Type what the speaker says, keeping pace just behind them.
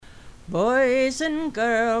Boys and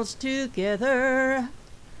girls together,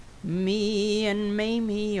 me and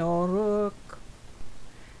Mamie O'Rourke,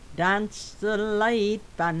 dance the light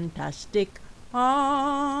fantastic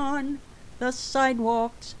on the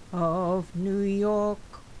sidewalks of New York.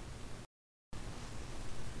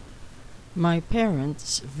 My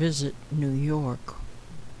parents visit New York.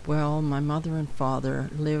 Well, my mother and father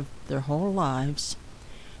lived their whole lives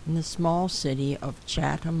in the small city of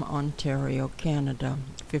Chatham, Ontario, Canada,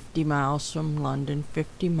 50 miles from London,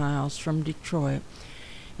 50 miles from Detroit,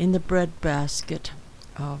 in the breadbasket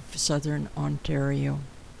of southern Ontario.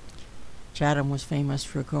 Chatham was famous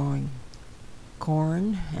for growing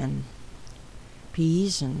corn and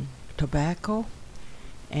peas and tobacco,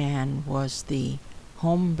 and was the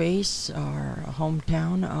home base or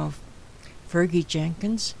hometown of Fergie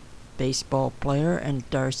Jenkins, baseball player, and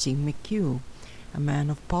Darcy McHugh, a man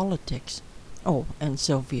of politics. Oh, and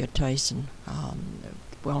Sylvia Tyson,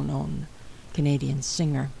 well-known Canadian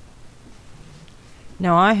singer.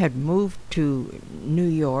 Now, I had moved to New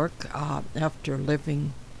York after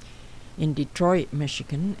living in Detroit,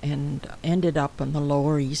 Michigan, and ended up on the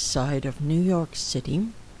Lower East Side of New York City,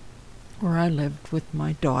 where I lived with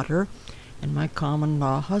my daughter and my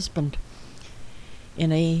common-law husband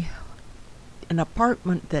in an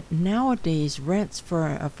apartment that nowadays rents for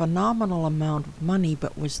a phenomenal amount of money,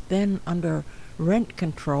 but was then under rent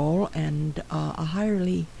control and a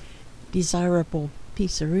highly desirable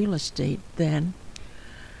piece of real estate then.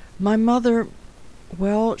 My mother,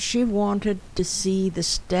 well, she wanted to see the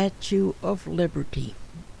Statue of Liberty.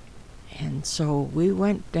 And so we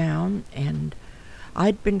went down, and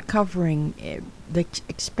I'd been covering the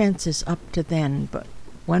expenses up to then, but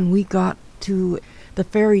when we got to the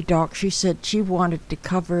ferry dock, she said she wanted to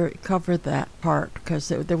cover that part, because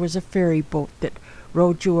there was a ferry boat that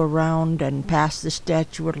rode you around and past the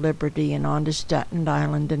Statue of Liberty and on to Staten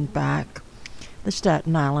Island and back. The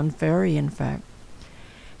Staten Island Ferry, in fact.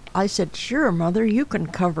 I said, "Sure, Mother, you can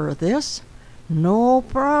cover this. No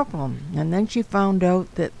problem." And then she found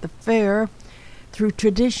out that the fare, through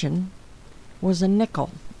tradition, was a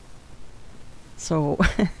nickel. So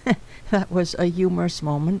that was a humorous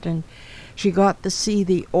moment, and she got to see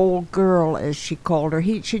the old girl, as she called her.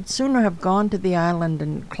 She'd sooner have gone to the island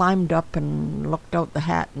and climbed up and looked out the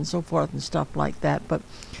hat and so forth and stuff like that, but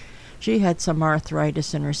she had some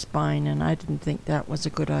arthritis in her spine, and I didn't think that was a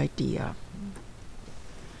good idea.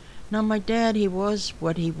 Now, my dad, he was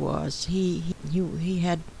what he was. He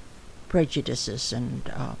had prejudices,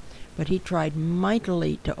 but he tried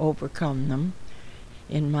mightily to overcome them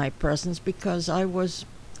in my presence, because I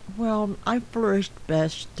flourished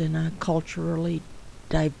best in a culturally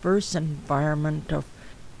diverse environment of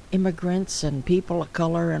immigrants and people of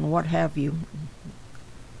color and what have you.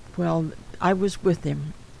 Well, I was with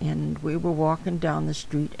him, and we were walking down the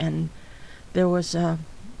street, and there was a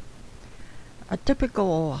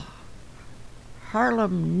typical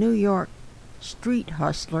Harlem, New York street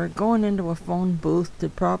hustler going into a phone booth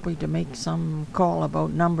to make some call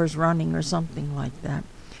about numbers running or something like that.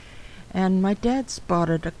 And my dad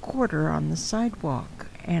spotted a quarter on the sidewalk,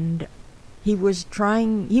 and he was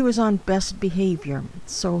on best behavior.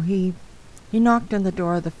 So he knocked on the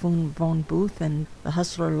door of the phone booth, and the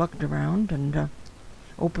hustler looked around and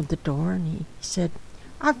opened the door, and he said,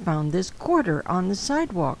 "I found this quarter on the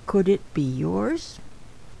sidewalk. Could it be yours?"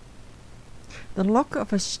 The look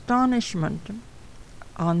of astonishment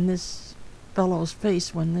on this fellow's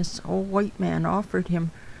face when this old white man offered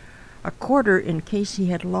him a quarter in case he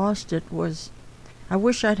had lost it was, I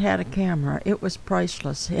wish I'd had a camera. It was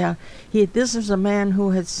priceless. Yeah, this was a man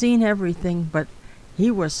who had seen everything, but he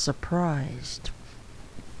was surprised.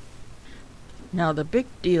 Now, the big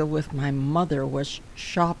deal with my mother was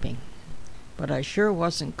shopping, but I sure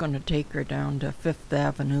wasn't going to take her down to Fifth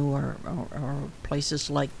Avenue or places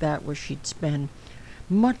like that where she'd spend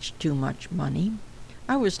much too much money.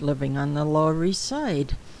 I was living on the Lower East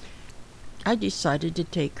Side. I decided to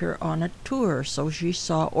take her on a tour, so she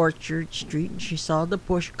saw Orchard Street, and she saw the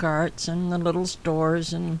push carts and the little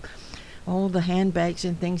stores and all the handbags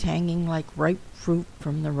and things hanging like ripe fruit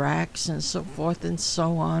from the racks and so forth and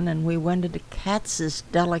so on. And we went into Katz's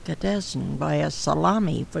Delicatessen, buy a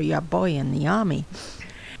salami for your boy in the army,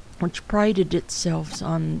 which prided itself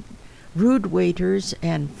on rude waiters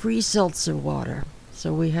and free seltzer water.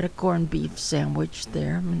 So we had a corned beef sandwich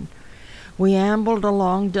there, and we ambled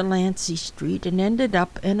along Delancey Street and ended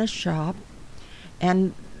up in a shop,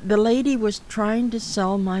 and the lady was trying to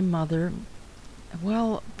sell my mother,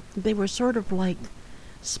 well, they were sort of like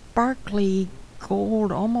sparkly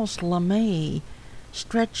gold, almost lame,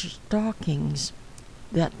 stretch stockings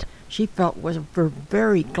that she felt were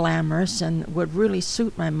very glamorous and would really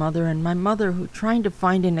suit my mother. And my mother, who trying to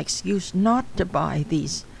find an excuse not to buy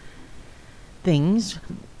these things,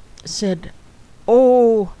 said,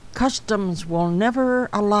 "Oh, customs will never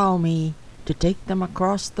allow me to take them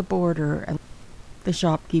across the border." And the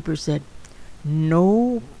shopkeeper said,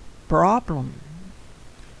 "No problem.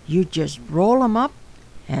 You just roll 'em up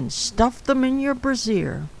and stuff them in your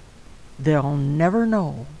brassiere. They'll never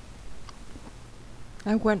know."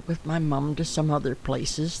 I went with my mum to some other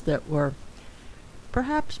places that were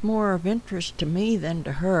perhaps more of interest to me than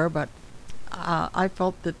to her, but I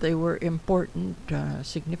felt that they were important,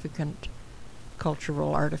 significant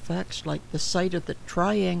cultural artifacts, like the site of the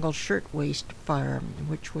Triangle Shirtwaist Fire,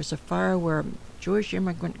 which was a fire where Jewish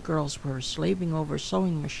immigrant girls were slaving over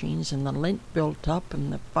sewing machines, and the lint built up,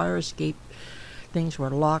 and the fire escape things were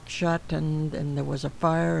locked shut, and there was a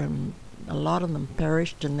fire, and a lot of them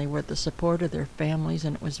perished, and they were the support of their families,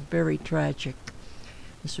 and it was very tragic.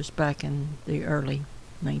 This was back in the early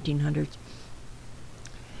 1900s.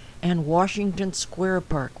 And Washington Square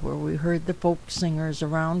Park, where we heard the folk singers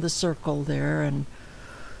around the circle there, and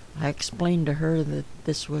I explained to her that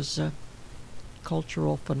this was a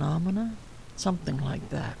cultural phenomena, something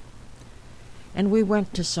like that. And we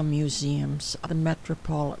went to some museums, the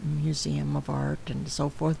Metropolitan Museum of Art and so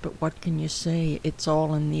forth, but what can you say? It's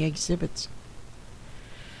all in the exhibits.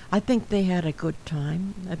 I think they had a good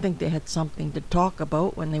time. I think they had something to talk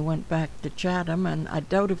about when they went back to Chatham, and I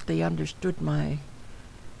doubt if they understood my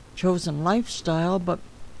chosen lifestyle, but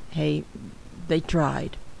hey, they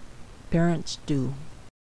tried. Parents do.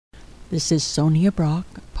 This is Sonia Brock,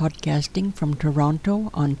 podcasting from Toronto,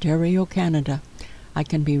 Ontario, Canada. I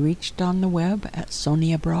can be reached on the web at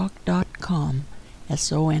soniabrock.com,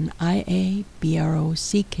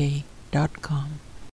 SONIABROCK.com.